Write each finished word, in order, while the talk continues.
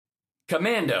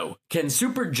Commando, can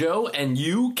Super Joe and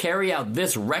you carry out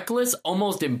this reckless,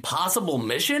 almost impossible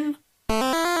mission? And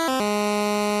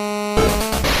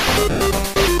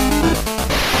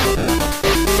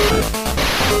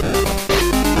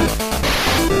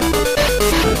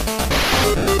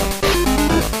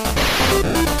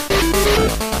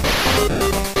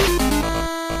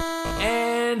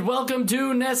welcome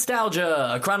to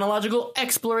Nostalgia, a chronological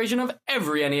exploration of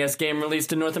every NES game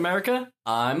released in North America.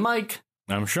 I'm Mike.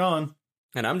 I'm Sean.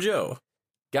 And I'm Joe.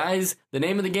 Guys, the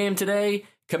name of the game today,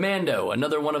 Commando,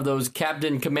 another one of those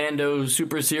Captain Commando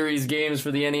Super Series games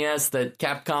for the NES that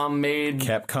Capcom made.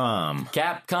 Capcom,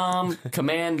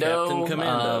 Commando. Captain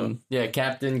Commando.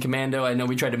 Captain Commando. I know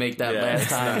we tried to make that last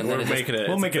time. And then We'll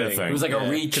make it a thing. It was like a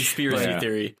reach. Conspiracy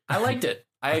theory. I liked it.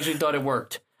 I actually thought it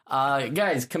worked.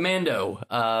 Guys,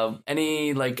 Commando,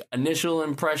 any like initial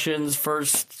impressions,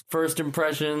 first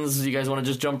impressions? You guys want to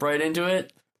just jump right into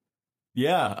it?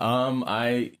 Yeah,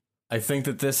 I think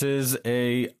that this is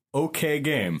a okay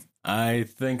game. I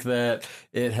think that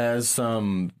it has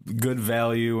some good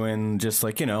value and just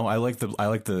like, I like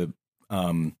the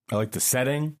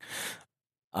setting.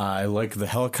 I like the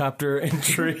helicopter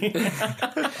entry.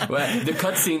 Well, the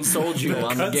cutscene sold you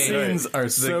on the game. Cutscenes are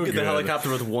so good. The helicopter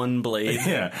with one blade.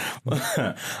 Yeah.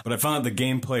 But I found that the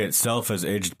gameplay itself has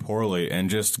aged poorly, and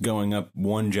just going up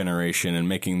one generation and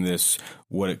making this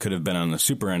what it could have been on the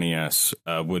Super NES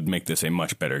would make this a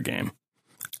much better game.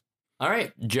 All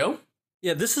right, Joe?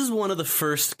 Yeah, this is one of the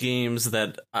first games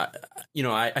that,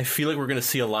 I feel like we're going to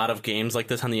see a lot of games like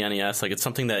this on the NES. Like, it's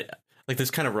something that, like,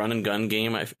 this kind of run and gun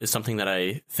game is something that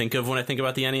I think of when I think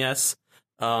about the NES.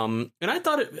 And I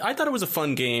thought it was a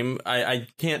fun game. I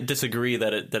can't disagree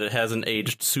that it hasn't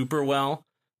aged super well.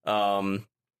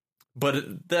 But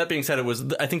that being said,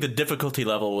 I think the difficulty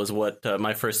level was what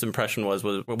my first impression was.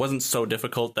 It wasn't so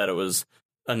difficult that it was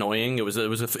annoying. It was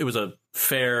a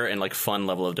fair and like fun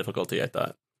level of difficulty, I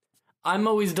thought. I'm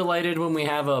always delighted when we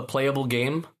have a playable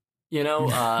game.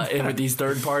 And with these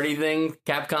third-party things,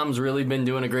 Capcom's really been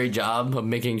doing a great job of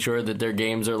making sure that their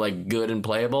games are like good and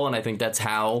playable, and I think that's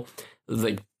how,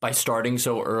 like, by starting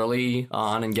so early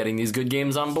on and getting these good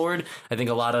games on board, I think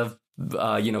a lot of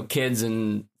kids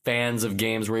and fans of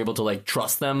games were able to like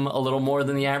trust them a little more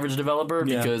than the average developer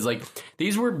because like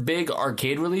these were big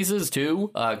arcade releases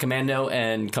too. Commando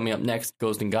and coming up next,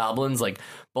 Ghosts and Goblins, like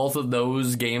both of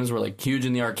those games were like huge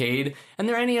in the arcade, and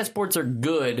their NES ports are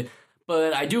good.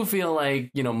 But I do feel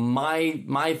like,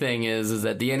 my thing is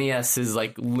that the NES is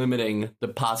like limiting the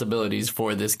possibilities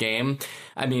for this game.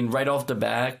 I mean, right off the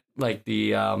bat, like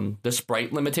the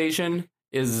sprite limitation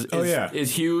is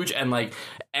huge, and like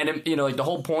the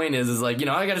whole point is like,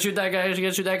 I gotta shoot that guy,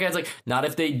 It's like, not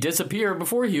if they disappear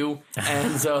before you.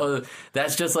 And so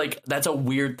that's just like, that's a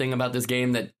weird thing about this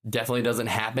game that definitely doesn't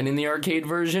happen in the arcade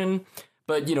version.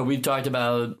 But, we've talked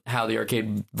about how the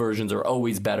arcade versions are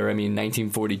always better. I mean,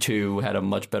 1942 had a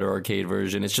much better arcade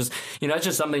version. It's just, it's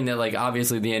just something that, like,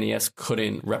 obviously the NES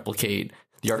couldn't replicate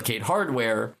the arcade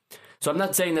hardware. So I'm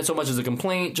not saying that so much as a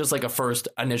complaint, just like a first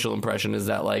initial impression is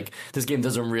that, like, this game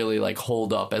doesn't really, like,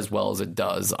 hold up as well as it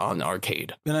does on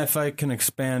arcade. And if I can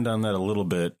expand on that a little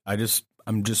bit,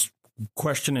 I'm just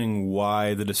questioning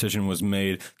why the decision was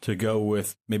made to go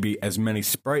with maybe as many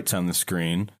sprites on the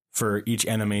screen for each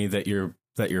enemy that you're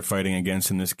fighting against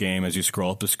in this game as you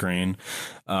scroll up the screen.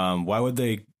 Why would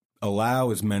they allow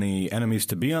as many enemies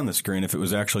to be on the screen if it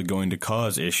was actually going to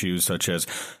cause issues such as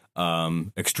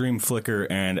extreme flicker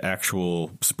and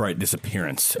actual sprite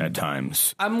disappearance at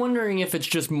times? I'm wondering if it's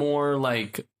just more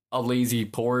like a lazy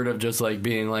port of just like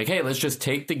being like, hey, let's just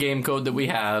take the game code that we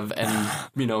have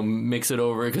and, mix it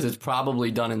over, because it's probably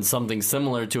done in something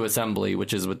similar to assembly,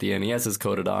 which is what the NES is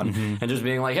coded on, and just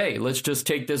being like, hey, let's just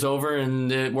take this over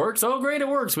and it works. Oh, great, it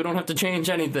works. We don't have to change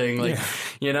anything. Like,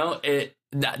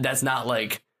 that's not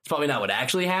like, it's probably not what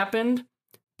actually happened.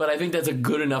 But I think that's a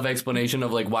good enough explanation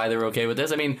of like why they're okay with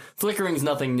this. I mean, flickering's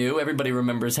nothing new. Everybody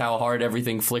remembers how hard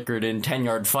everything flickered in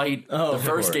 10-Yard Fight, the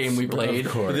first game we played.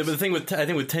 But the thing with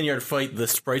 10-Yard Fight, the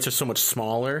sprites are so much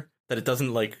smaller that it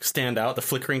doesn't like stand out. The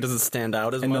flickering doesn't stand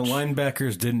out as much. And the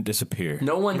linebackers didn't disappear.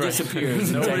 No one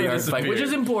disappears in 10-Yard Fight, which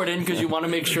is important because you want to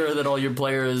make sure that all your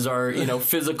players are,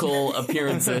 physical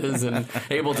appearances and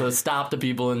able to stop the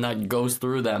people and not ghost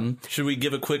through them. Should we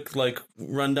give a quick like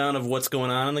rundown of what's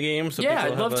going on in the game? So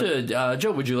I'd love to.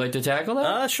 Joe, would you like to tackle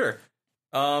that? Sure.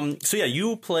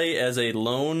 You play as a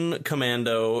lone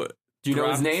commando. Do you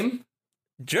know his name?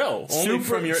 Joe,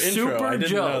 from your intro. Super I didn't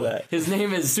Joe. know that. His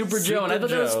name is Super Joe, and I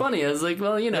thought that was funny. I was like,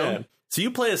 well, Yeah. So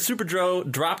you play as Super Joe,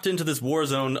 dropped into this war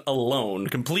zone alone,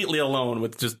 completely alone,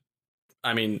 with just,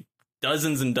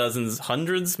 dozens and dozens,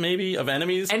 hundreds maybe of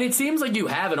enemies. And it seems like you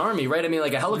have an army, right? I mean,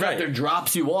 like a helicopter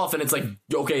drops you off and it's like,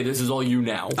 okay, this is all you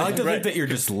now. I like to think that you're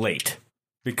just late.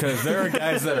 Because there are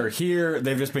guys that are here,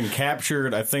 they've just been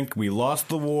captured. I think we lost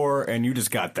the war, and you just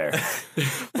got there.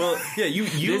 Well, yeah, you.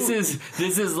 This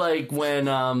is like when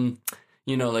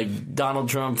like Donald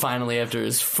Trump finally after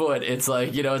his foot, it's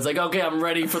like, it's like, okay, I'm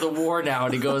ready for the war now,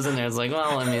 and he goes in there. It's like,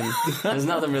 well, I mean, there's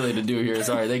nothing really to do here.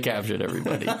 Sorry, they captured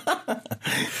everybody.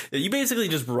 You basically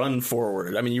just run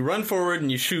forward. I mean, you run forward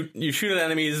and you shoot at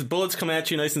enemies. Bullets come at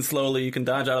you nice and slowly. You can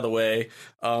dodge out of the way.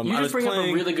 You just bring up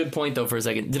a really good point, though, for a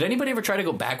second. Did anybody ever try to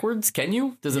go backwards? Can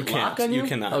you? Does it lock on you? You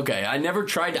cannot. Okay, I never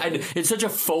tried. It's such a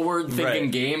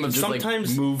forward-thinking game of just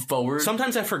sometimes, move forward.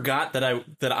 Sometimes I forgot that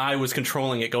I was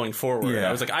controlling it going forward. Yeah.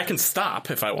 I was like, I can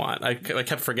stop if I want. I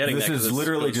kept forgetting this that. This is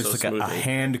literally just like a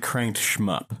hand-cranked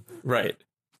shmup. Right.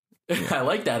 Yeah. I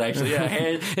like that, actually.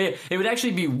 Yeah, it would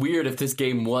actually be weird if this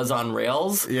game was on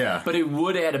rails. Yeah. But it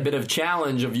would add a bit of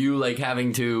challenge of you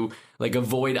having to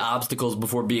avoid obstacles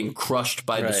before being crushed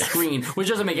by the screen, which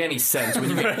doesn't make any sense. When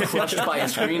you get crushed by a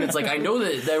screen, it's like, I know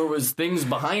that there was things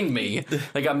behind me.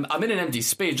 Like I'm in an empty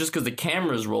space just because the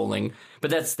camera's rolling, but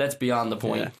that's beyond the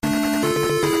point. Yeah.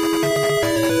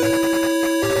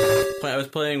 I was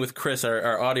playing with Chris,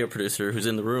 our audio producer, who's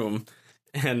in the room,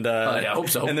 and I hope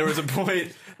so. And there was a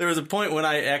point when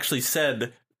I actually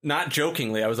said, not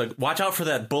jokingly, I was like, "Watch out for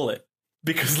that bullet,"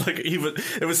 because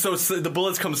the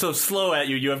bullets come so slow at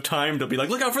you. You have time to be like,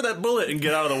 "Look out for that bullet," and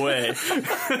get out of the way.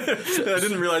 I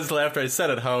didn't realize until after I said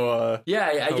it how. I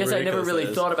guess I never really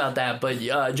thought about that. But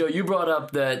Joe, you brought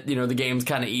up that the game's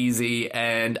kind of easy,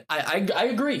 and I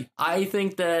agree. I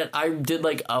think that I did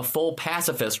a full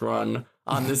pacifist run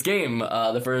on this game.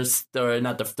 The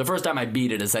first time I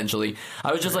beat it, essentially,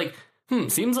 I was just like,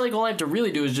 seems like all I have to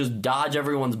really do is just dodge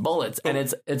everyone's bullets, and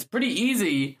it's pretty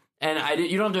easy. And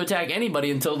you don't have to attack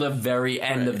anybody until the very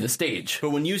end of the stage.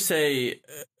 But when you say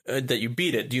that you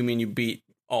beat it, do you mean you beat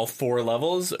all 4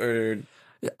 levels, or?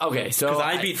 Okay, so because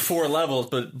I beat 4 levels,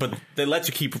 but they let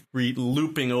you keep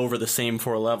looping over the same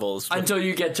 4 levels until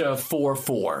you get to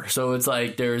 4-4. So it's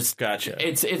like there's gotcha.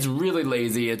 It's really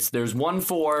lazy. There's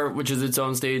 1-4, which is its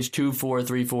own stage, 2-4,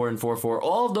 3-4, and 4-4.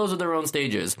 All of those are their own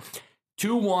stages.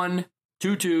 2-1.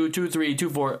 2-2, 2-3,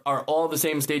 2-4 are all the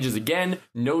same stages again.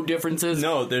 No differences.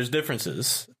 No, there's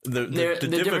differences. The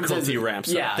difficulty ramps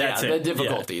up. Yeah, that's it. The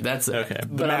difficulty. Yeah. That's it. Okay.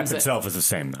 The map itself is the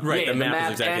same, though. Right, yeah, the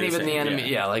map is exactly and even the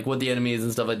enemy. Yeah, what the enemy is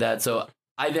and stuff like that. So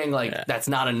I think that's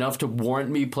not enough to warrant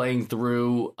me playing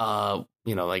through. I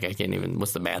can't even.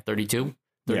 What's the math? 32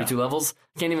 levels.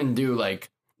 Can't even do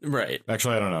right.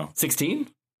 Actually, I don't know. 16.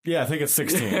 Yeah, I think it's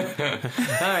 16.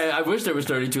 I wish there was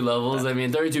 32 levels. I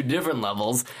mean, 32 different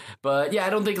levels. But yeah, I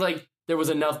don't think there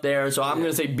was enough there. So I'm going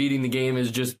to say beating the game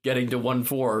is just getting to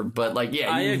 1-4. But I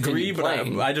agree. But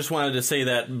I just wanted to say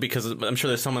that because I'm sure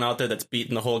there's someone out there that's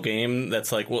beaten the whole game.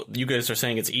 That's like, well, you guys are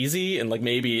saying it's easy, and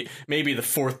maybe the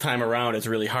 4th time around it's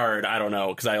really hard. I don't know,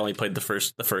 because I only played the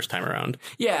first time around.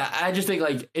 Yeah, I just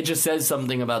think it just says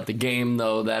something about the game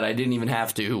though that I didn't even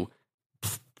have to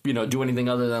do anything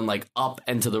other than up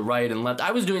and to the right and left.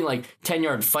 I was doing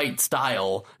 10-yard fight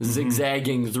style,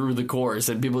 zigzagging through the course,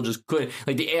 and people just couldn't,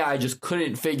 the AI just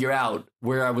couldn't figure out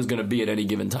where I was going to be at any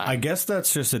given time. I guess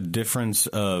that's just a difference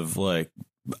of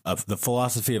of the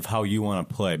philosophy of how you want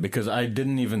to play, because I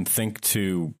didn't even think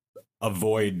to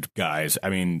avoid guys. I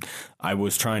mean, I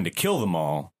was trying to kill them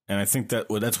all, and I think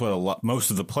that's what most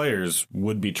of the players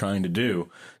would be trying to do.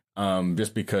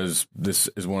 Just because this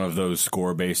is one of those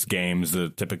score-based games, the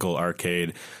typical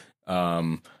arcade.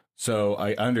 So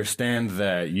I understand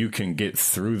that you can get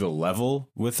through the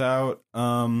level without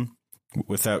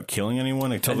killing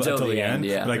anyone until the end.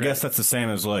 Yeah. But I guess that's the same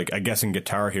as I guess in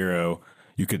Guitar Hero,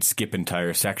 you could skip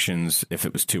entire sections if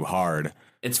it was too hard.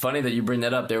 It's funny that you bring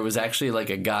that up. There was actually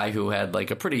a guy who had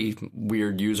a pretty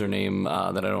weird username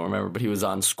that I don't remember, but he was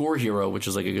on Score Hero, which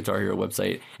is a Guitar Hero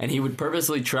website, and he would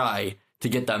purposely try to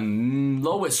get the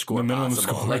lowest score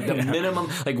possible. The minimum,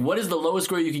 what is the lowest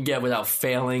score you can get without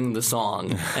failing the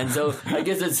song? And so I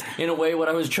guess it's, in a way, what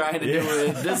I was trying to do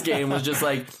with this game was just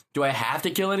do I have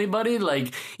to kill anybody?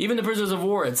 Even the Prisoners of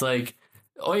War, it's all you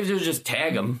have to do is just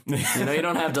tag them. You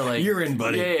don't have to, You're in,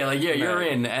 buddy. Yeah, you're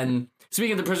in. And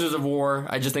speaking of the Prisoners of War,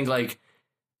 I just think,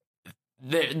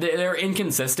 they're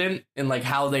inconsistent in like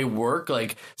how they work.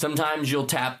 Like sometimes you'll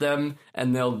tap them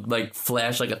and they'll like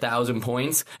flash like 1,000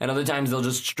 points, and other times they'll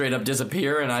just straight up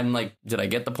disappear. And I'm like, did I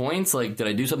get the points? Like, did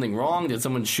I do something wrong? Did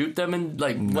someone shoot them? And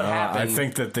like, what happened? I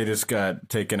think that they just got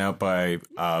taken out by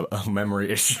a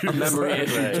memory issue. A memory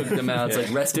issue took them out. It's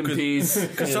like rest in peace.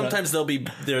 Because sometimes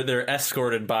they're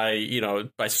escorted by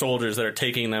by soldiers that are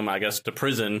taking them, I guess, to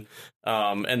prison.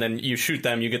 And then you shoot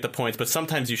them, you get the points. But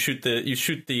sometimes you shoot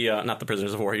the not the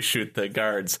prisoners of war, you shoot the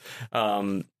guards.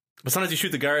 But sometimes you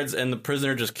shoot the guards and the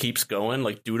prisoner just keeps going,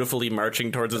 like dutifully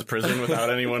marching towards his prison without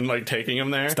anyone like taking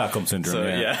him there. Stockholm syndrome. So,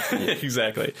 yeah.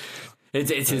 Exactly.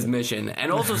 It's his mission.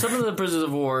 And also some of the prisoners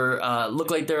of war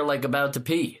look like they're like about to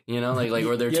pee,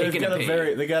 or they're taking a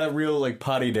pee. They got a real like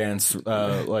potty dance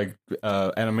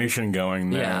animation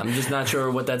going there. Yeah, I'm just not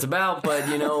sure what that's about, but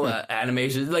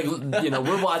animation,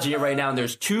 we're watching it right now and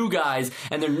there's two guys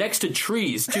and they're next to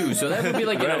trees too. So that would be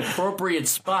like an appropriate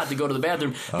spot to go to the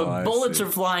bathroom. But bullets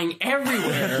are flying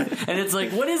everywhere and it's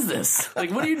like, what is this?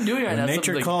 Like, what are you doing right now?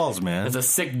 Nature calls, man. It's a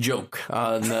sick joke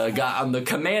on the guy, on the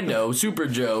commando, Super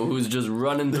Joe, who's just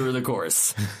running through the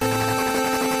course.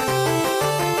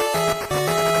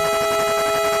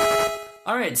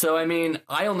 All right, so I mean,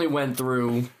 I only went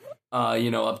through,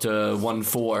 up to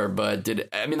 1-4, but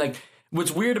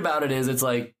what's weird about it is it's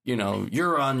like,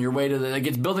 you're on your way to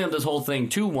it's building up this whole thing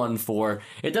to 1-4.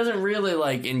 It doesn't really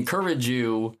like encourage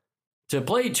you to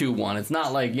play 2-1. It's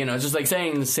not like, it's just like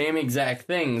saying the same exact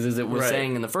things as it was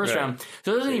saying in the first round.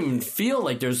 So it doesn't even feel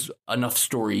like there's enough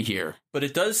story here. But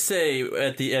it does say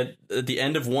at the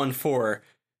end of 1-4,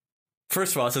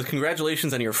 first of all, it says,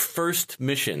 congratulations on your first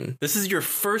mission. This is your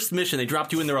first mission. They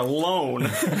dropped you in there alone.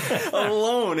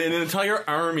 Alone in an entire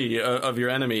army of your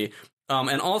enemy.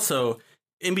 And also,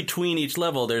 in between each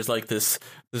level, there's like this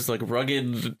like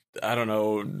rugged, I don't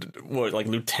know, like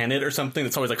lieutenant or something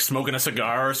that's always like smoking a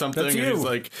cigar or something. That's you. And he's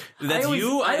like, that's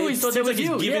you? I always thought that was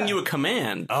you. He's giving you a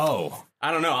command. Oh. I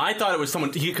don't know. I thought it was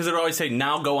someone, because it would always say,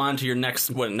 now go on to your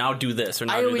next one. Now do this or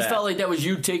now do that. I always felt like that was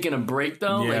you taking a break,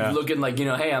 though. Yeah. Like looking like,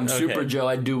 hey, I'm Super Joe.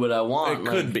 I do what I want. It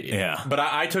could be. Yeah. But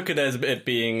I took it as it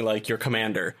being like your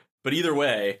commander. But either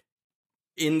way,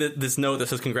 in this note that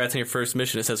says, congrats on your first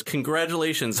mission, it says,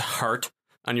 congratulations, Hart.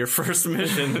 On your first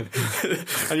mission,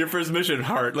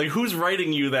 Hart. Like, who's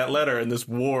writing you that letter in this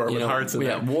war with hearts in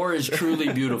it? War is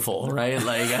truly beautiful, right?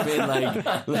 Like, I mean,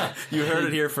 like, you heard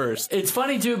it here first. It's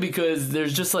funny too because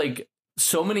there's just like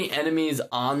so many enemies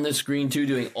on the screen too,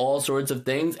 doing all sorts of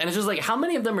things, and it's just like how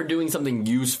many of them are doing something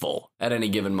useful at any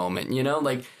given moment?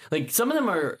 Like some of them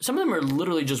are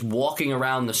literally just walking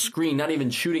around the screen, not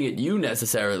even shooting at you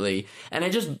necessarily, and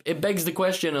it begs the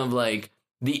question of like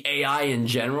the AI in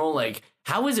general, like.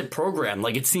 How is it programmed?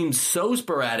 Like, it seems so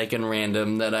sporadic and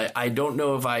random that I don't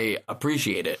know if I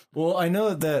appreciate it. Well, I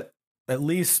know that at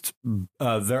least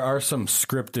there are some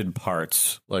scripted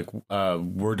parts. Like,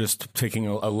 we're just taking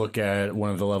a look at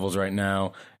one of the levels right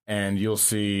now, and you'll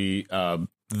see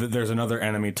there's another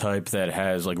enemy type that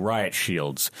has, like, riot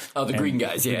shields. Oh, the green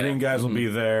guys, yeah. The green guys will be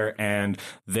there, and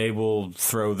they will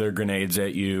throw their grenades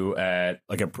at you at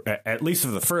least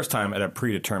for the first time, at a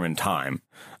predetermined time.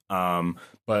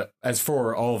 But as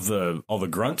for all the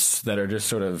grunts that are just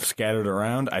sort of scattered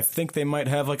around, I think they might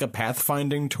have like a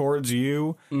pathfinding towards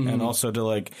you, and also to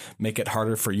like make it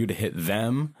harder for you to hit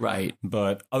them. Right.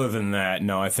 But other than that,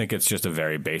 no, I think it's just a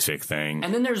very basic thing.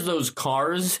 And then there's those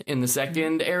cars in the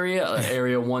second area,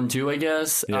 area 1-2, I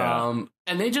guess. Yeah.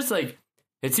 And they just like,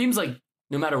 it seems like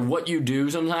no matter what you do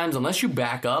sometimes, unless you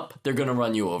back up, they're going to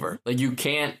run you over. Like you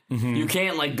can't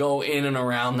like go in and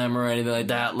around them or anything like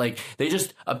that. Like they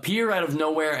just appear out of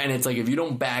nowhere. And it's like, if you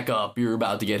don't back up, you're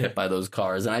about to get hit by those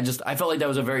cars. And I felt like that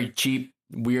was a very cheap,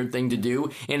 weird thing to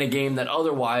do in a game that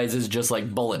otherwise is just like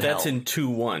bullet hell. That's in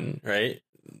 2-1, right?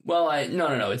 Well,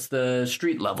 no. It's the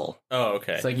street level. Oh,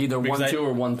 okay. It's like either 1-2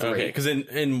 or 1-3. Okay, because in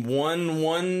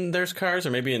 1-1 there's cars,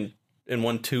 or maybe in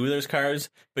 1-2 there's cars,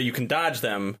 but you can dodge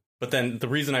them. But then the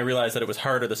reason I realized that it was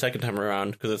harder the second time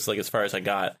around, because it's like as far as I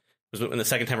got, was when the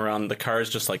second time around the cars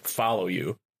just like follow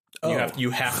you. Oh.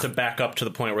 You have to back up to the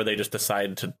point where they just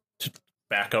decide to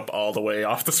back up all the way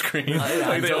off the screen.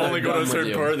 Like they only go to a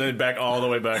certain part and then back all the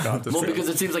way back off the screen. Well, because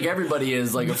it seems like everybody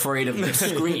is like afraid of the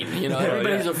screen.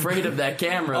 Everybody's afraid of that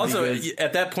camera. Also,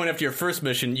 at that point after your first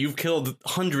mission, you've killed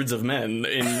hundreds of men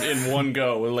in one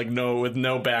go with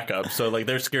no backup. So like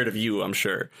they're scared of you, I'm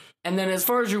sure. And then as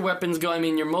far as your weapons go, I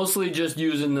mean, you're mostly just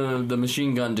using the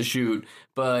machine gun to shoot.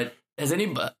 But has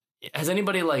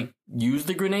anybody like used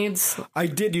the grenades? I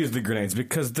did use the grenades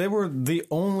because they were the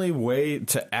only way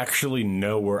to actually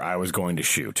know where I was going to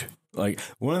shoot. Like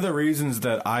one of the reasons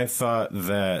that I thought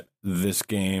that this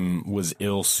game was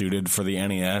ill suited for the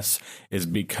NES is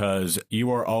because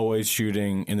you are always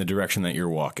shooting in the direction that you're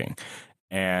walking.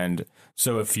 And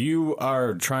so if you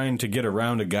are trying to get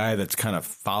around a guy that's kind of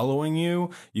following you,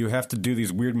 you have to do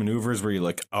these weird maneuvers where you're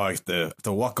like, oh, I have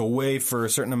to walk away for a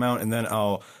certain amount, and then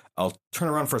I'll turn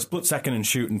around for a split second and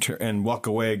shoot and walk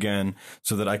away again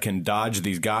so that I can dodge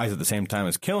these guys at the same time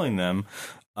as killing them.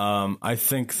 I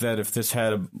think that if this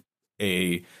had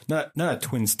a not a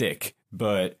twin stick,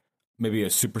 but maybe a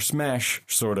Super Smash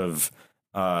sort of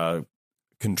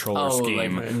controller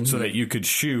scheme, so that you could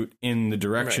shoot in the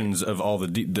directions of all the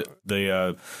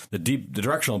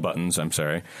directional buttons. I'm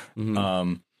sorry.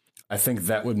 I think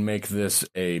that would make this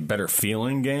a better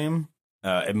feeling game.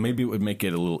 Maybe it would make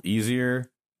it a little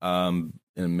easier.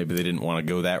 And maybe they didn't want to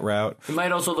go that route. It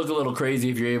might also look a little crazy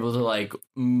if you're able to like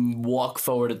walk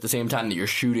forward at the same time that you're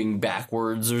shooting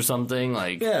backwards or something.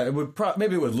 Like, yeah, it would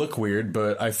maybe it would look weird,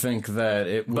 but I think that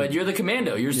it would. But you're the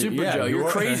commando. You're Super Joe. You're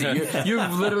crazy.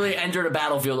 You've literally entered a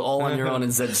battlefield all on your own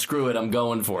and said, "Screw it, I'm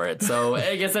going for it." So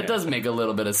I guess that does make a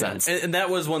little bit of sense. And that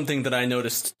was one thing that I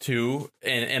noticed too.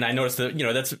 And I noticed that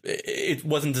it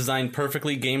wasn't designed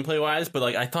perfectly gameplay wise, but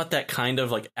like I thought that kind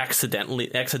of like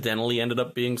accidentally ended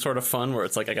up being sort of fun. Where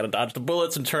it's like I got to dodge the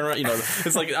bullets and turn around.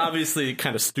 It's like obviously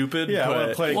kind of stupid. Yeah, but, I want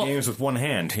to play games with one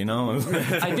hand.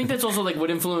 I think that's also like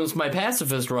what influenced my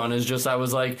pacifist run is just I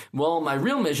was like, well, my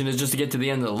real mission is just to get to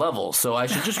the end of the level, so I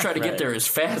should just try to get there as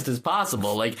fast as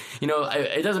possible. Like,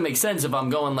 it doesn't make sense if I'm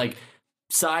going like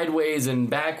sideways and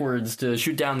backwards to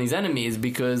shoot down these enemies,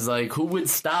 because like who would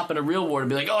stop in a real war to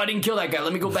be like, oh, I didn't kill that guy,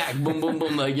 let me go back, boom boom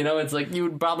boom, like, it's like you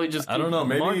would probably just keep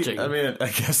marching. I mean, I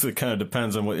guess it kind of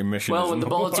depends on what your mission is. Well, when the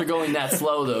bullets are going that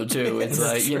slow though too, it's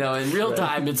like, in real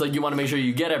time it's like you want to make sure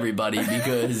you get everybody,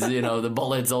 because the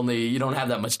bullets only, you don't have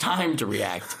that much time to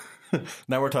react.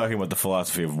 Now we're talking about the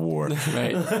philosophy of war.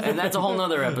 Right. And that's a whole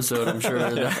nother episode, I'm sure,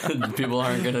 that people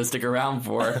aren't going to stick around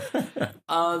for.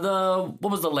 What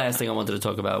was the last thing I wanted to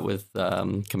talk about with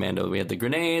Commando? We had the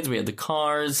grenades, we had the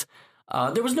cars.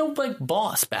 There was no, like,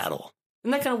 boss battle.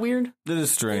 Isn't that kind of weird? That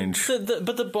is strange. But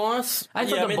the boss... I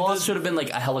thought the boss should have been,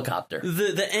 like, a helicopter.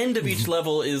 The end of each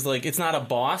level is, like, it's not a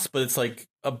boss, but it's, like,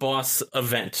 a boss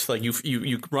event. Like,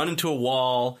 you run into a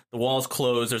wall, the wall's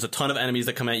closed, there's a ton of enemies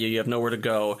that come at you, you have nowhere to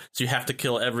go, so you have to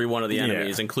kill every one of the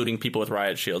enemies, including people with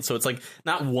riot shields. So it's, like,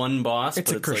 not one boss,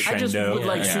 it's but a it's crescendo.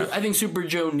 like... I think Super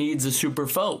Joe needs a super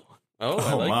foe. Oh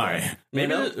like my. That.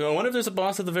 Maybe I wonder if there's a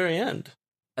boss at the very end.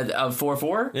 Of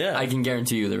 4-4? Yeah. I can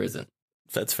guarantee you there isn't.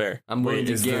 That's fair. I'm willing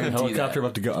to guarantee the helicopter that.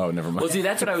 about to go? Oh, never mind. Well, see,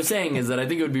 that's what I was saying, is that I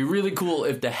think it would be really cool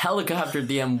if the helicopter at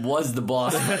the end was the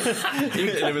boss.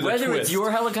 Whether it's your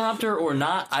helicopter or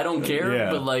not, I don't care.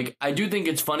 Yeah. But, like, I do think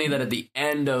it's funny that at the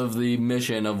end of the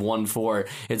mission of 1-4,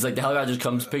 it's like the helicopter just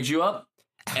comes, picks you up,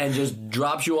 and just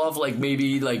drops you off, like,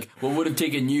 maybe, like, what would have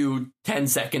taken you 10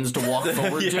 seconds to walk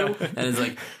forward to. And it's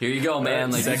like, here you go, man.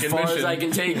 Like, as far as I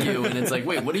can take you. And it's like,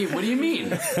 wait, what do you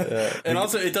mean? And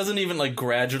also, it doesn't even, like,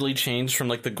 gradually change from,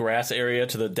 like, the grass area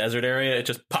to the desert area. It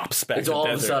just pops back to all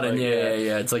desert. Of a sudden, like,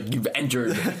 yeah. It's like you've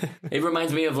entered. It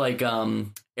reminds me of, like,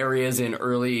 areas in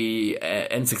early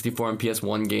N64 and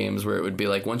PS1 games where it would be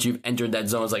like, once you've entered that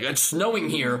zone, it's like, it's snowing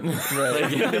here. Right.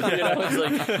 Like, it's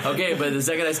like, okay, but the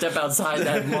second I step outside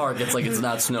that mark, it's like it's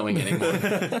not snowing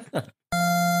anymore.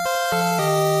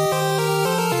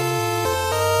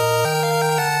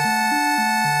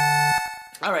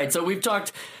 All right, so we've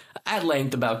talked at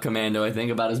length about Commando, I think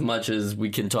about as much as we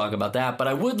can talk about that, but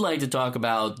I would like to talk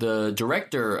about the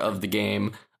director of the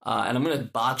game, and I'm going to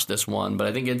botch this one, but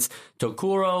I think it's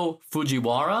Tokuro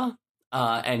Fujiwara,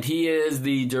 and he is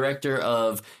the director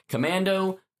of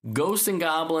Commando, Ghosts and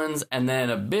Goblins, and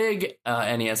then a big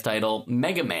NES title,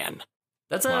 Mega Man.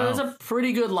 That's a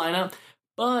pretty good lineup,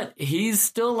 but he's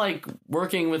still, like,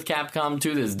 working with Capcom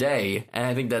to this day, and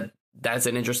I think that's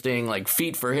an interesting, like,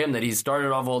 feat for him, that he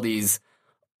started off all these,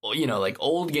 like,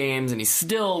 old games, and he's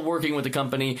still working with the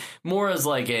company more as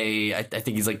like I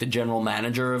think he's like the general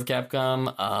manager of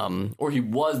Capcom, or he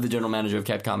was the general manager of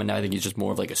Capcom, and now I think he's just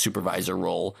more of like a supervisor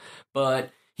role. But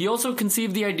he also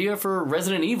conceived the idea for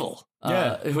Resident Evil,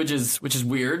 which is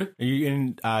weird.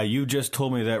 You just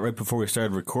told me that right before we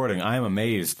started recording. I am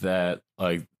amazed that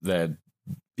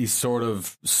he's sort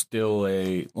of still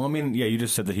you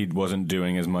just said that he wasn't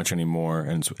doing as much anymore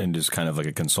and just kind of like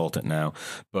a consultant now.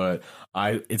 But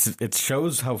it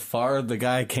shows how far the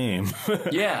guy came.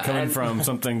 Yeah. Coming from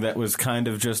something that was kind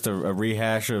of just a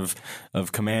rehash of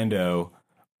Commando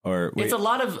Or wait, It's a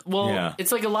lot of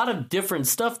it's like a lot of different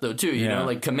stuff though too. You know,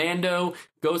 like Commando,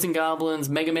 Ghosts and Goblins,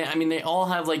 Mega Man. I mean, they all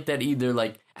have like that either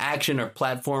like action or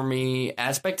platformy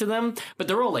aspect to them, but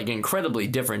they're all like incredibly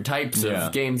different types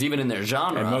of games, even in their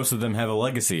genre. and most of them have a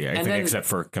legacy, I think, except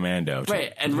for Commando.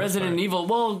 Right, and Resident Evil.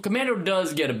 Well, Commando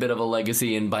does get a bit of a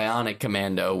legacy in Bionic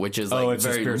Commando, which is like it's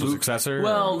a spiritual successor.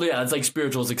 Well, yeah, it's like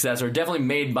spiritual successor, definitely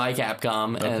made by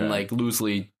Capcom and like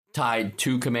loosely tied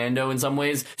to Commando in some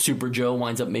ways. Super Joe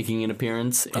winds up making an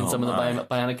appearance in some of the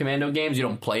Bionic Commando games. You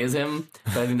don't play as him,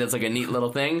 but I think that's like a neat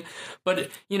little thing.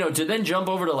 But, you know, to then jump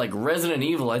over to like Resident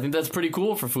Evil, I think that's pretty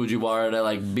cool for Fujiwara to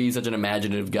like be such an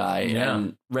imaginative guy. Yeah.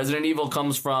 And Resident Evil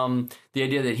comes from the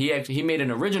idea that he made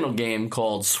an original game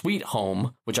called Sweet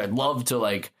Home, which I'd love to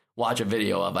like watch a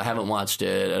video of. I haven't watched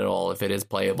it at all if it is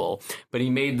playable, but he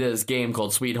made this game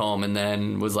called Sweet Home and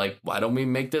then was like, why don't we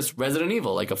make this Resident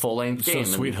Evil, like a full-length game?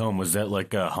 So Sweet Home, was that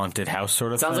like a haunted house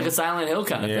sort of Sounds thing? like a Silent Hill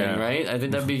kind of thing, right? I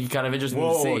think that'd be kind of interesting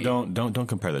to see. Don't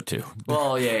compare the two.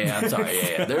 Well, yeah, I'm sorry.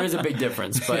 Yeah, there is a big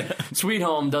difference, but Sweet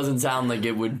Home doesn't sound like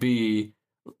it would be,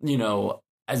 you know,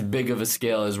 as big of a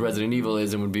scale as Resident Evil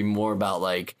is, and would be more about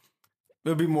like, It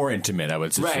would be more intimate, I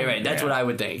would say. Right. That's what I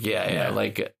would think. Yeah.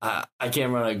 Like, I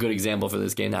can't run a good example for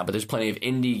this game now, but there's plenty of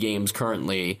indie games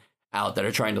currently out that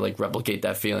are trying to like replicate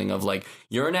that feeling of like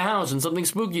you're in a house and something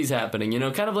spooky's happening. You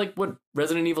know, kind of like what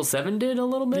Resident Evil 7 did a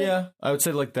little bit. Yeah, I would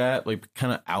say like that, like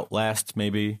kind of Outlast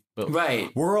maybe. But right.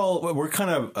 We're kind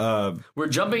of we're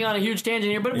jumping on a huge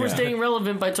tangent here, but we're staying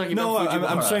relevant by talking about Fujiwara.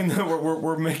 I'm saying that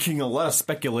we're making a lot of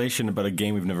speculation about a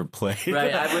game we've never played.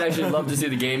 Right. I would actually love to see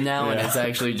the game now, and it's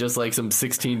actually just like some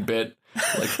 16-bit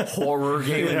like horror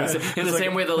game in the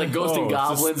same way that like Ghosts and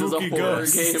Goblins is a horror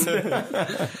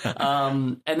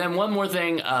game. And then one more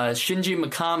thing, Shinji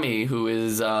Mikami, who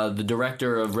is the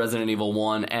director of Resident Evil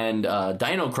 1 and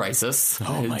Dino Crisis.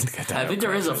 Oh my God! I think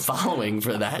there is a following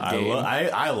for that game.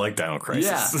 I like Dino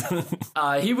Crisis.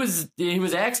 Yeah. He was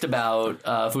asked about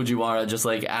Fujiwara just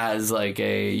like as like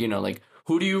a, you know, like,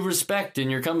 who do you respect in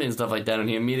your company and stuff like that, and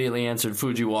he immediately answered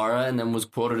Fujiwara, and then was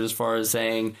quoted as far as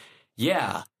saying,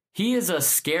 yeah, he is a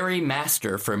scary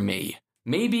master for me.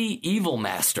 Maybe evil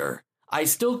master. I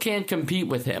still can't compete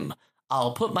with him.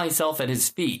 I'll put myself at his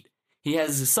feet. He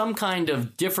has some kind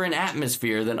of different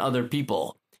atmosphere than other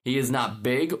people. He is not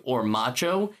big or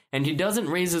macho, and he doesn't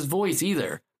raise his voice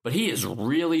either, but he is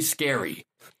really scary.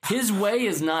 His way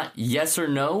is not yes or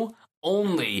no,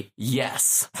 only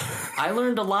yes. I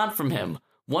learned a lot from him.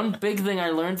 One big thing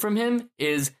I learned from him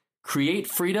is create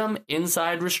freedom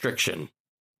inside restriction.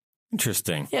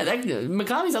 Interesting. Yeah,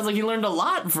 Mikami sounds like he learned a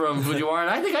lot from Fujiwara, and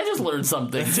I think I just learned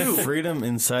something too. Freedom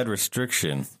inside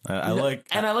restriction. I like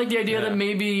the idea that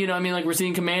maybe, you know, I mean, like we're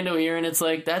seeing Commando here, and it's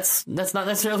like that's not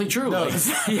necessarily true. No, like,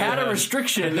 he had a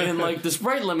restriction in like the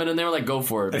sprite limit, and they were like, go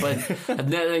for it. But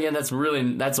then again,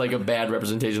 that's like a bad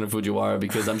representation of Fujiwara,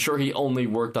 because I'm sure he only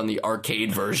worked on the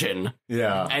arcade version,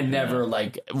 and never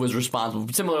like was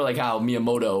responsible. Similar like how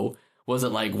Miyamoto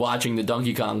wasn't like watching the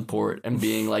Donkey Kong port and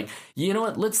being like, you know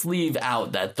what, let's leave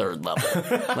out that third level.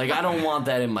 Like, I don't want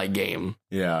that in my game.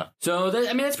 Yeah. So,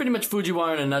 that's pretty much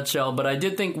Fujiwara in a nutshell. But I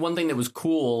did think one thing that was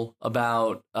cool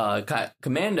about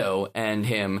Commando and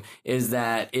him is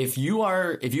that if you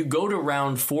go to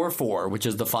round 4-4, which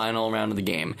is the final round of the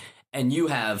game, and you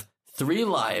have 3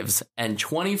 lives and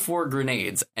 24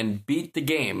 grenades and beat the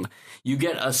game, you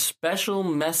get a special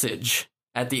message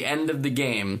at the end of the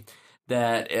game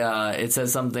that it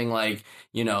says something like,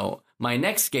 you know, my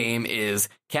next game is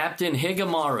Captain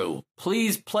Higemaru.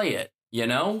 Please play it, you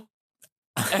know?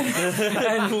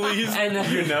 Please,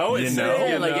 you know?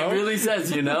 It really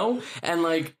says, you know? And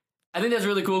like, I think that's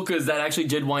really cool because that actually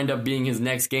did wind up being his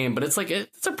next game, but it's like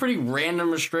it's a pretty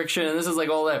random restriction, and this is like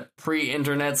all that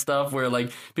pre-internet stuff where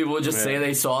like people would just say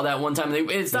they saw that one time.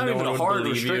 It's not even a hard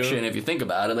restriction if you think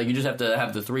about it. Like you just have to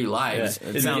have the 3 lives.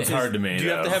 Yeah. It sounds hard to me. Do you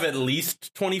have to have at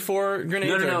least 24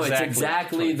 grenades? No. It's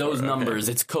exactly those numbers.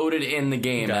 It's coded in the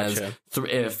game as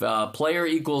if player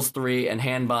equals 3 and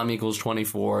hand bomb equals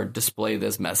 24, display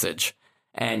this message.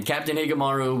 And Captain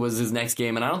Higemaru was his next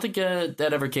game, and I don't think that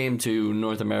ever came to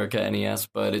North America NES,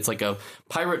 but it's like a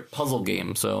pirate puzzle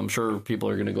game, so I'm sure people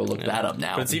are going to go look that up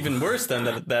now. But it's even worse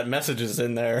than that message is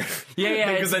in there.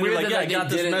 Yeah, because then you're like, I got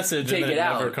this message, and then it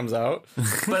never comes out.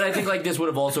 But I think like this would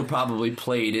have also probably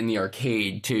played in the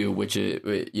arcade too, which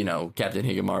you know, Captain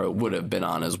Higemaru would have been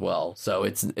on as well. So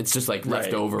it's just like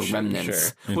leftover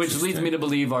remnants, which leads me to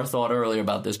believe our thought earlier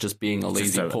about this just being a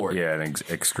lazy port. Yeah, an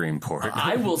extreme port.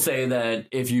 I will say that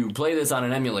if you play this on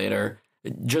an emulator,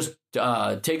 just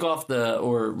take off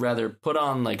or rather put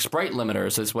on like sprite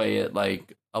limiters. This way it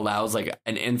like allows like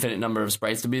an infinite number of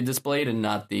sprites to be displayed and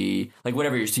not the like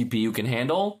whatever your CPU can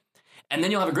handle. And then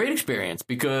you'll have a great experience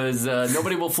because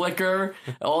nobody will flicker.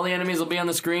 All the enemies will be on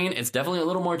the screen. It's definitely a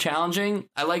little more challenging.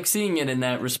 I like seeing it in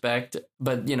that respect,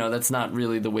 but that's not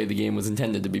really the way the game was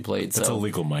intended to be played. That's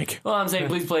illegal, Mike. Well, I'm saying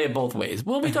please play it both ways.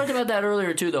 Well, we talked about that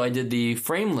earlier too, though. I did the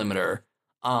frame limiter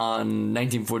on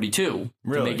 1942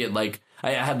 Really? to make it like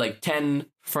I had like 10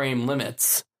 frame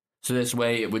limits, so this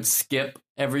way it would skip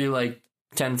every like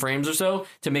 10 frames or so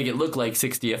to make it look like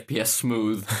 60 FPS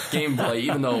smooth gameplay,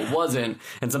 even though it wasn't.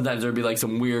 And sometimes there'd be like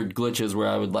some weird glitches where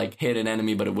I would like hit an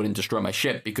enemy, but it wouldn't destroy my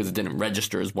ship because it didn't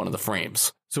register as one of the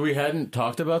frames. So we hadn't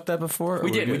talked about that before?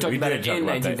 We did. We talked about it in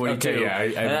 1942.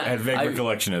 Okay, yeah, I had vague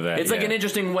recollection of that. It's like an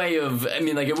interesting way of, I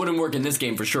mean, like it wouldn't work in this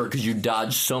game for sure because you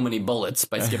dodge so many bullets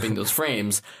by skipping those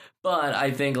frames. But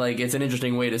I think like it's an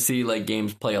interesting way to see like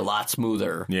games play a lot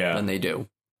smoother than they do.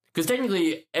 Because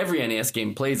technically, every NES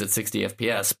game plays at 60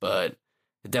 FPS, but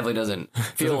it definitely doesn't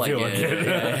feel like it.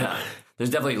 Yeah. There's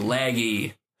definitely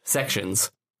laggy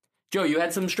sections. Joe, you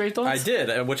had some stray thoughts? I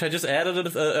did, which I just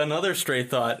added another stray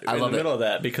thought in the middle of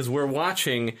that, because we're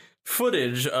watching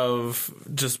footage of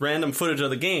just random footage of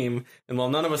the game, and while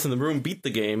none of us in the room beat the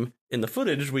game, in the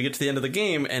footage, we get to the end of the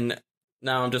game, and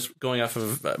now I'm just going off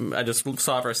of, I just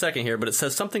saw it for a second here, but it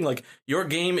says something like, your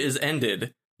game is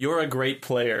ended. You're a great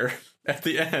player. At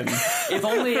the end. If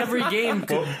only every game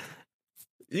could...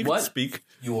 You can speak.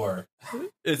 Your.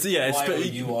 It's, yeah. It's,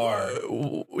 Y-O-U-R.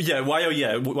 Yeah,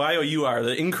 Y-O-U-R.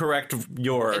 The incorrect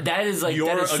your. That is like,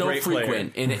 that is so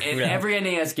frequent. In every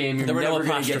NES game, you're never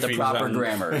going to get the proper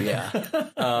grammar. Yeah.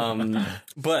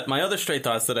 But my other stray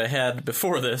thoughts that I had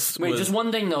before this Wait, just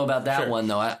one thing, though, about that one,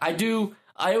 though. I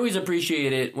always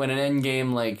appreciate it when an end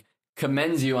game, like,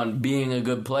 commends you on being a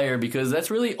good player, because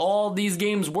that's really all these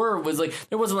games were, was like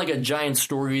there wasn't like a giant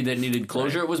story that needed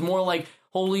closure. It was more like,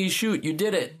 holy shoot, you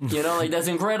did it, like that's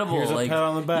incredible. Here's like a pat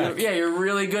on the back. You're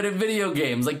really good at video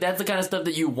games. Like that's the kind of stuff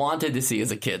that you wanted to see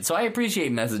as a kid. So I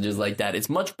appreciate messages like that. It's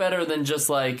much better than just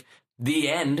like the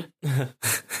end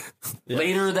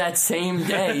later that same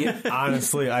day.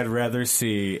 Honestly, I'd rather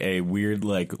see a weird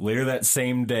like later that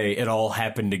same day it all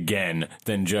happened again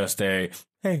than just a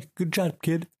hey, good job,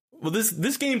 kid. Well,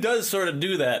 this game does sort of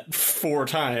do that 4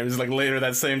 times, like later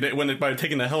that same day, by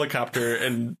taking the helicopter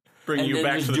and bringing you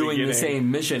back to the beginning. Doing the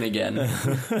same mission again.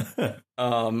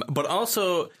 But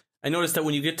also, I noticed that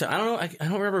when you get to, I don't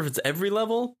remember if it's every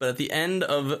level, but at the end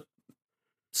of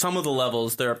some of the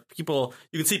levels, there are people,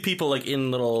 you can see people like in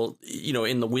little,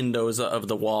 in the windows of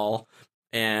the wall,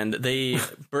 and they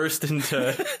burst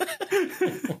into...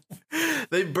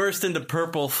 They burst into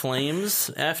purple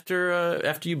flames after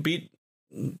you beat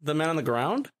the man on the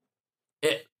ground.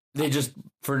 They just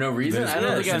for no reason. I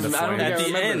don't think at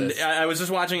the end. This. I was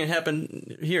just watching it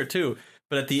happen here too.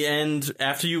 But at the end,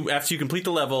 after you complete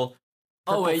the level.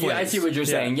 I see what you're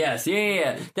saying. Yes,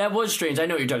 yeah. That was strange. I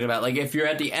know what you're talking about. Like if you're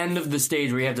at the end of the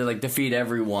stage where you have to like defeat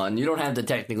everyone, you don't have to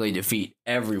technically defeat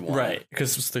everyone, right?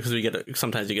 Because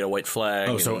sometimes you get a white flag.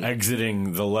 Oh, so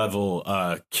exiting the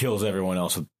level kills everyone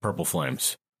else with purple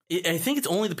flames. I think it's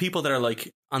only the people that are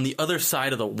like on the other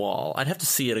side of the wall. I'd have to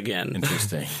see it again.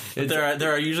 Interesting.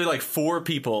 There are usually like 4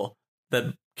 people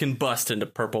that can bust into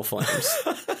purple flames.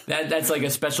 That's like a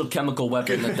special chemical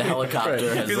weapon that the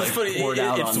helicopter has like poured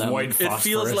out on them. It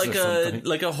feels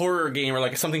like a horror game or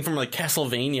like something from like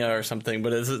Castlevania or something,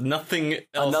 but it's nothing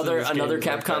else. Another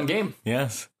Capcom game.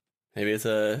 Yes. Maybe it's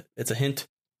a hint.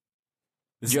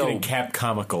 It's getting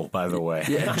Capcomical, by the way.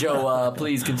 Yeah, Joe,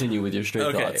 please continue with your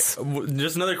straight thoughts.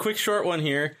 Just another quick short one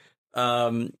here.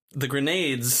 The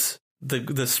grenades,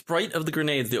 the sprite of the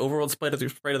grenades, the overworld sprite of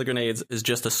the grenades is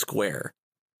just a square.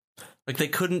 Like they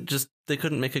couldn't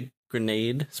make a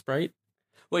grenade sprite.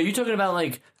 Wait, you talking about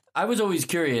like? I was always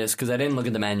curious because I didn't look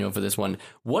at the manual for this one.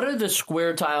 What are the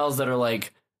square tiles that are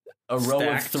like a row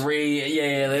of 3?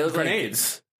 Yeah, they look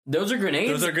grenades. Like those are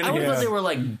grenades? I always thought they were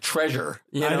like treasure,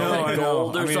 like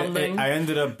gold or something. I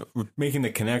ended up making the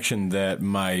connection that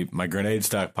my grenade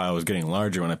stockpile was getting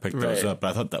larger when I picked those up, but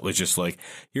I thought that was just like,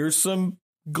 here's some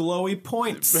glowy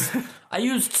points. I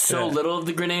used so little of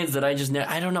the grenades that I just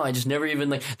never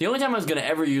even like, the only time I was going to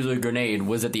ever use a grenade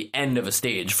was at the end of a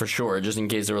stage for sure, just in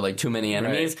case there were like too many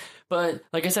enemies. Right. But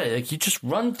like I said, like you just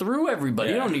run through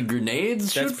everybody. You don't need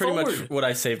grenades. That's Shoot pretty forward. much what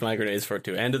I saved my grenades for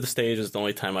too. End of the stage is the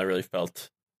only time I really felt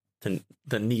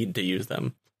the need to use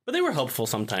them, but they were helpful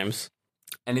sometimes.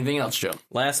 Anything else, Joe?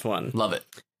 Last one. Love it.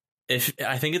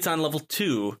 I think it's on level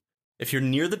 2. If you're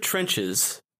near the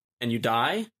trenches and you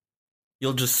die,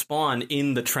 you'll just spawn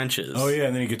in the trenches. Oh yeah,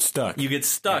 and then you get stuck.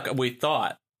 We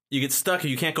thought. you get stuck.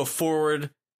 You can't go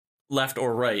forward, left,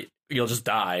 or right. You'll just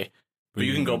die. But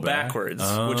you can go backwards,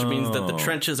 which means that the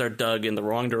trenches are dug in the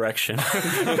wrong direction.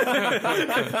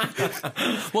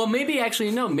 Well, maybe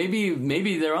actually, no.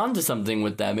 Maybe they're onto something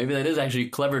with that. Maybe that is actually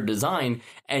clever design.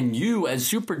 And you, as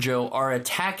Super Joe, are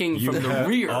attacking from the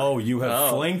rear. Oh, you have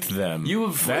flanked them.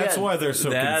 That's why they're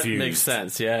so confused. That makes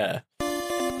sense, yeah.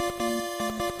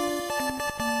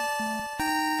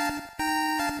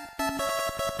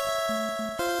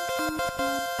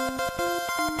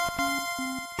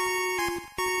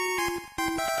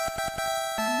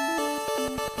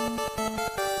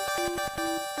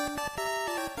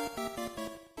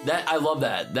 I love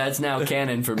that. That's now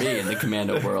canon for me in the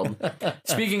Commando world.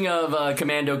 Speaking of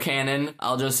Commando canon,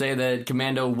 I'll just say that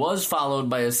Commando was followed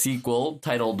by a sequel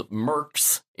titled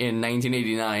Mercs in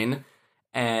 1989.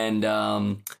 And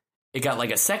it got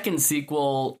like a second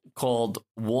sequel called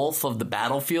Wolf of the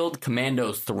Battlefield,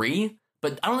 Commando 3.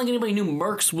 But I don't think anybody knew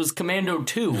Mercs was Commando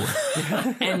 2.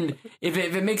 And if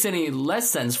it makes any less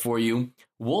sense for you,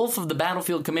 Wolf of the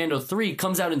Battlefield Commando 3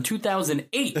 comes out in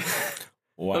 2008.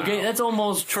 Wow. Okay, that's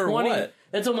almost 20. For what?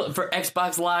 That's almost for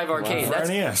Xbox Live Arcade. Wow, for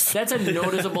NES. That's a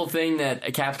noticeable thing that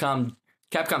Capcom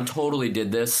totally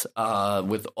did this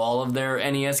with all of their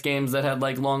NES games that had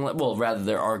like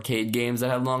their arcade games that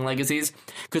had long legacies.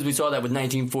 Because we saw that with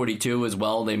 1942 as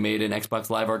well. They made an Xbox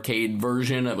Live Arcade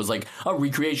version. It was like a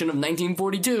recreation of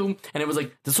 1942, and it was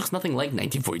like, this looks nothing like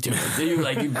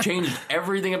 1942. you changed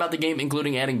everything about the game,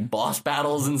 including adding boss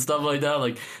battles and stuff like that.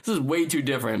 Like, this is way too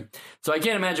different. So I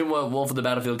can't imagine what Wolf of the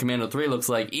Battlefield Commando 3 looks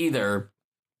like either.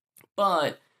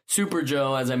 But Super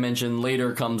Joe, as I mentioned,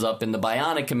 later comes up in the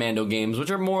Bionic Commando games,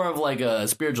 which are more of like a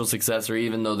spiritual successor,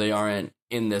 even though they aren't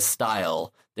in this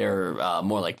style. They're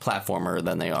more like platformer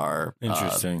than they are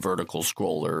vertical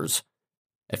scrollers,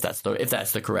 if that's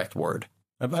the correct word.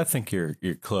 I think you're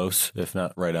close, if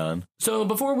not right on. So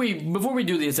before we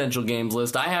do the essential games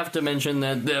list, I have to mention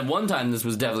that at one time this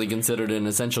was definitely considered an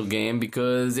essential game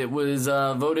because it was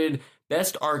voted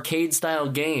best arcade style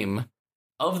game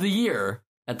of the year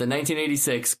at the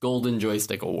 1986 Golden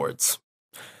Joystick Awards.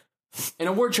 An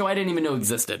award show I didn't even know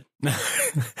existed.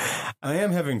 I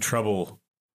am having trouble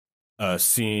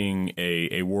seeing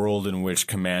a world in which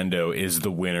Commando is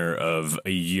the winner of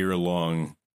a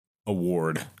year-long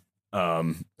award,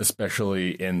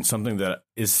 especially in something that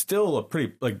is still a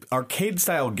pretty, like,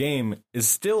 arcade-style game is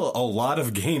still a lot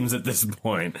of games at this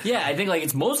point. Yeah, I think, like,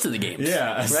 it's most of the games.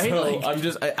 Yeah, right? So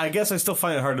I guess I still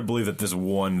find it hard to believe that this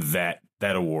won that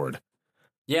award.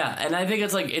 Yeah, and I think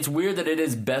it's weird that it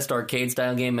is best arcade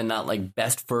style game and not like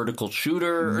best vertical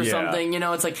shooter or something. You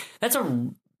know, it's like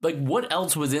what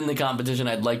else was in the competition?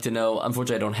 I'd like to know.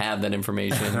 Unfortunately, I don't have that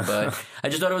information, but I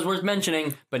just thought it was worth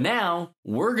mentioning. But now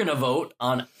we're gonna vote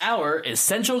on our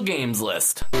essential games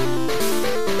list.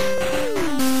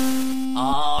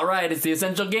 All right, it's the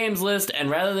Essential Games list, and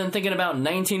rather than thinking about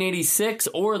 1986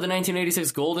 or the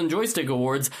 1986 Golden Joystick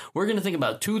Awards, we're going to think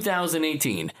about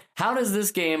 2018. How does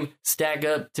this game stack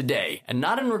up today? And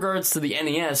not in regards to the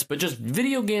NES, but just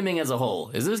video gaming as a whole.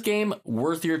 Is this game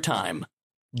worth your time?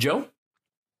 Joe?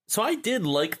 So I did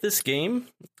like this game.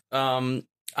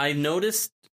 I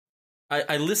noticed...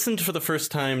 I listened for the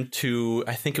first time to,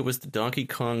 I think it was the Donkey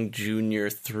Kong Jr.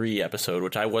 3 episode,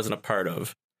 which I wasn't a part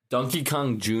of. Donkey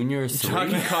Kong Jr. 3?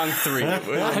 Donkey Kong 3.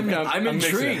 I'm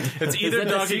intrigued. It's either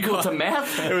Donkey Kong to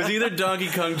math. It was either Donkey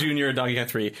Kong Jr. or Donkey Kong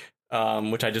 3,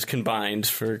 which I just combined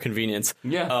for convenience.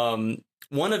 Yeah.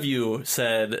 One of you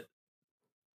said,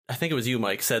 I think it was you,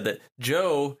 Mike, said that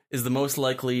Joe is the most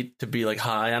likely to be like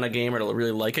high on a game or to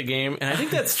really like a game, and I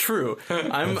think that's true.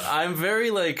 I'm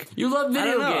very like, you love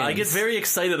video games. I get very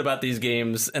excited about these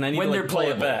games, and I need to play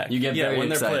it back. You get very when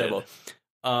excited. They're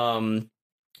playable.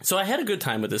 So I had a good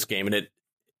time with this game, and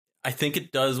I think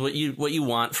it does what you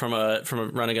want from a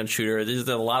run and gun shooter. There's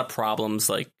a lot of problems,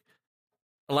 like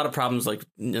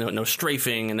no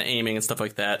strafing and the aiming and stuff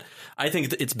like that. I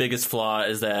think its biggest flaw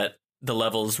is that the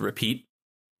levels repeat.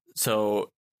 So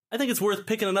I think it's worth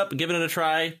picking it up and giving it a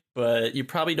try, but you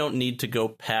probably don't need to go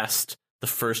past the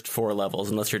first 4 levels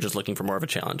unless you're just looking for more of a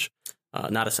challenge.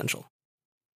 Not essential.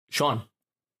 Sean?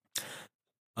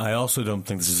 I also don't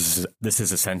think this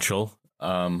is essential.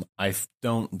 I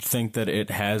don't think that it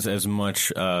has as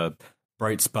much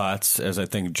bright spots as I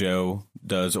think Joe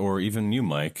does, or even you,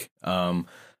 Mike.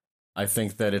 I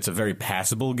think that it's a very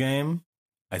passable game.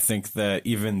 I think that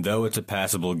even though it's a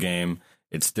passable game,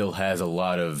 it still has a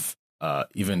lot of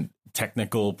even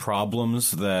technical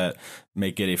problems that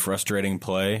make it a frustrating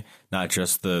play, not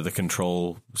just the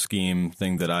control scheme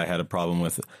thing that I had a problem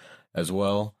with as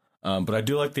well. But I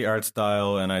do like the art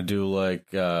style, and I do like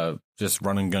just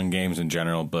run and gun games in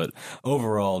general. But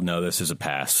overall, no, this is a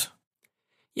pass.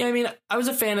 Yeah, I mean, I was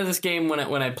a fan of this game when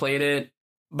I played it,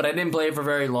 but I didn't play it for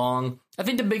very long. I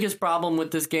think the biggest problem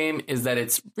with this game is that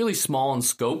it's really small in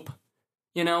scope.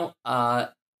 You know,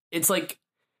 it's like,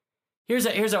 here's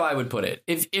how I would put it.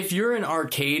 If you're an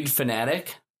arcade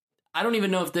fanatic, I don't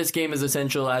even know if this game is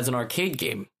essential as an arcade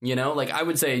game. You know, like I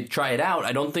would say try it out.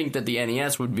 I don't think that the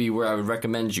NES would be where I would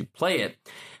recommend you play it.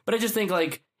 But I just think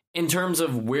like in terms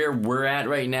of where we're at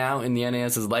right now in the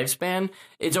NES's lifespan,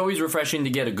 it's always refreshing to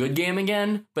get a good game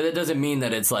again, but that doesn't mean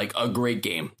that it's like a great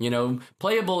game. You know,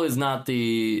 playable is not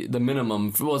the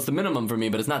minimum. Well, it's the minimum for me,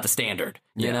 but it's not the standard,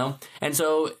 you know? And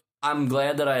so I'm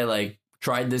glad that I like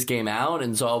tried this game out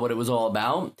and saw what it was all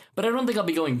about, but I don't think I'll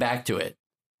be going back to it.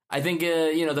 I think,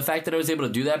 you know, the fact that I was able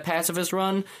to do that pacifist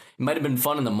run, it might have been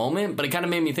fun in the moment, but it kind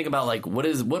of made me think about like, what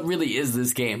really is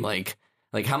this game? Like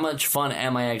how much fun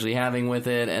am I actually having with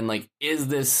it? And like, is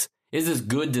this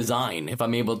good design if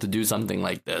I'm able to do something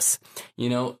like this? You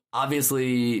know,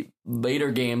 obviously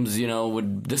later games, you know,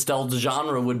 the stealth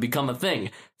genre would become a thing.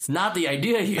 It's not the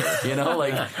idea here, you know,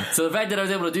 like, so the fact that I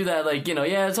was able to do that, like, you know,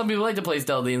 yeah, some people like to play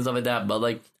stealthy and stuff like that, but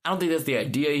like, I don't think that's the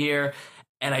idea here.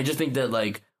 And I just think that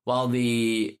like, while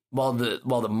the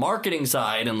marketing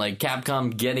side and like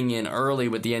Capcom getting in early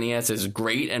with the NES is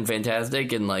great and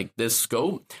fantastic in like this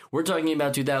scope, we're talking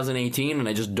about 2018, and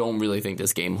I just don't really think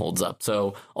this game holds up.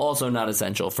 So also not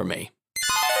essential for me.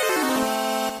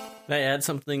 Can I add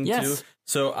something too?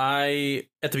 So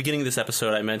at the beginning of this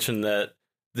episode, I mentioned that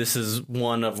this is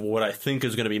one of what I think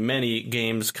is going to be many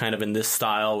games kind of in this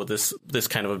style with this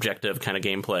kind of objective kind of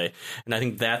gameplay. And I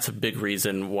think that's a big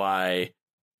reason why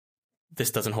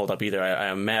this doesn't hold up either.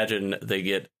 I imagine they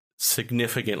get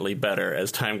significantly better as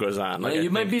time goes on. Like, you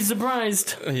might be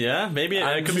surprised. Yeah, maybe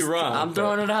I could be wrong. I'm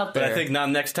throwing it out there. But I think now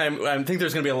next time, I think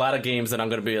there's going to be a lot of games that I'm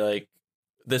going to be like,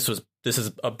 this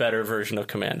is a better version of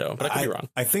Commando. But I could be wrong.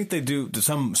 I think they do.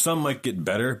 Some might get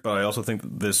better, but I also think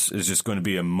that this is just going to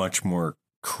be a much more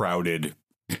crowded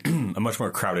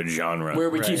genre where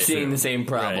we keep seeing the same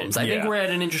problems. I think we're at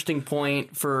an interesting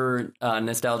point for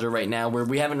nostalgia right now where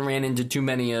we haven't ran into too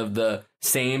many of the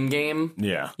same game.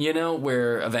 Yeah. You know,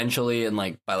 where eventually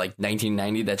by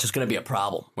 1990, that's just going to be a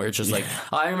problem where it's just like,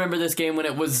 I remember this game when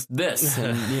it was this,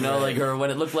 and, you know, like, or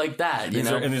when it looked like that, you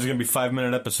know. And there's going to be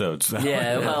 5-minute episodes.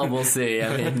 Yeah, well, we'll see.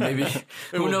 I mean, maybe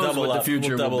who knows what the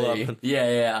future will be.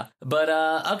 Yeah. But,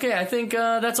 okay, I think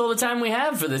that's all the time we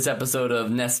have for this episode of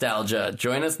Nostalgia.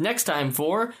 Join us next time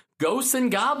for Ghosts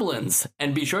and Goblins,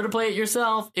 and be sure to play it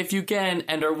yourself if you can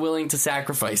and are willing to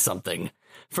sacrifice something.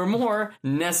 For more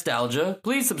Nostalgia,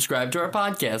 please subscribe to our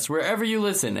podcast wherever you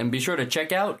listen, and be sure to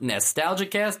check out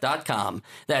NostalgiaCast.com.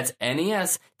 That's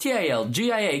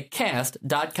NESTALGIA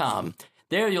cast.com.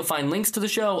 There you'll find links to the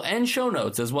show and show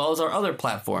notes, as well as our other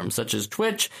platforms such as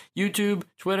Twitch, YouTube,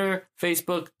 Twitter,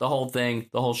 Facebook, the whole thing,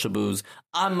 the whole shaboos.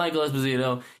 I'm Michael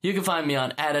Esposito. You can find me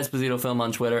on @EspositoFilm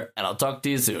on Twitter, and I'll talk to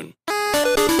you soon.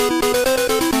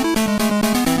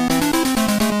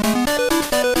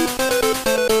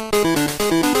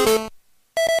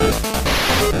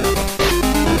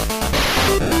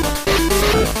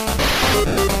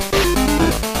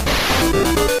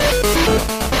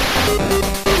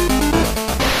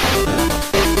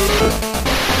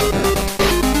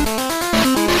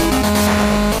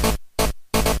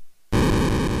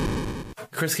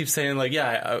 Chris keeps saying, like,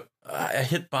 I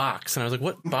hit box. And I was like,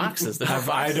 what box is this?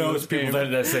 I know it's people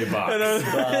that say box.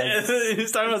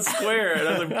 He's talking about square. And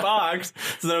I was like, box.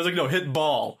 So then I was like, no, hit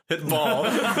ball. Hit ball.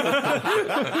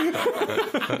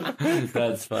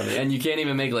 That's funny. And you can't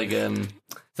even make, like,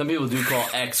 some people do call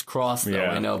X cross, though.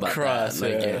 Yeah. I know about cross,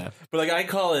 that. Like, yeah. But, like, I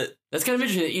call it... That's kind of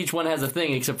interesting that each one has a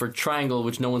thing except for triangle,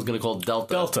 which no one's going to call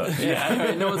delta. Delta.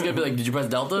 Yeah. No one's going to be like, did you press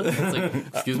delta? It's like,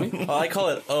 excuse me? Well, I call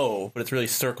it O, but it's really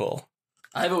circle.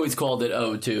 I've always called it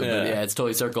O too, but yeah, it's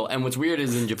totally circle. And what's weird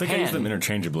is in Japan, I use them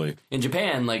interchangeably. In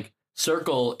Japan, like,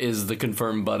 circle is the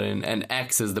confirm button and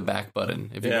X is the back button.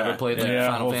 If you've ever played like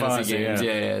Final Fantasy games,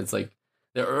 it's like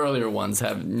the earlier ones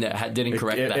didn't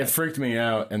correct that. It freaked me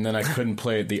out, and then I couldn't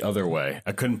play it the other way.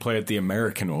 I couldn't play it the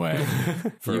American way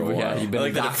for a while. Yeah, you've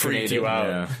been that it freaked you out.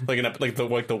 Yeah. Like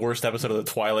the worst episode of the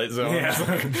Twilight Zone.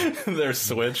 Yeah. They're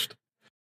switched.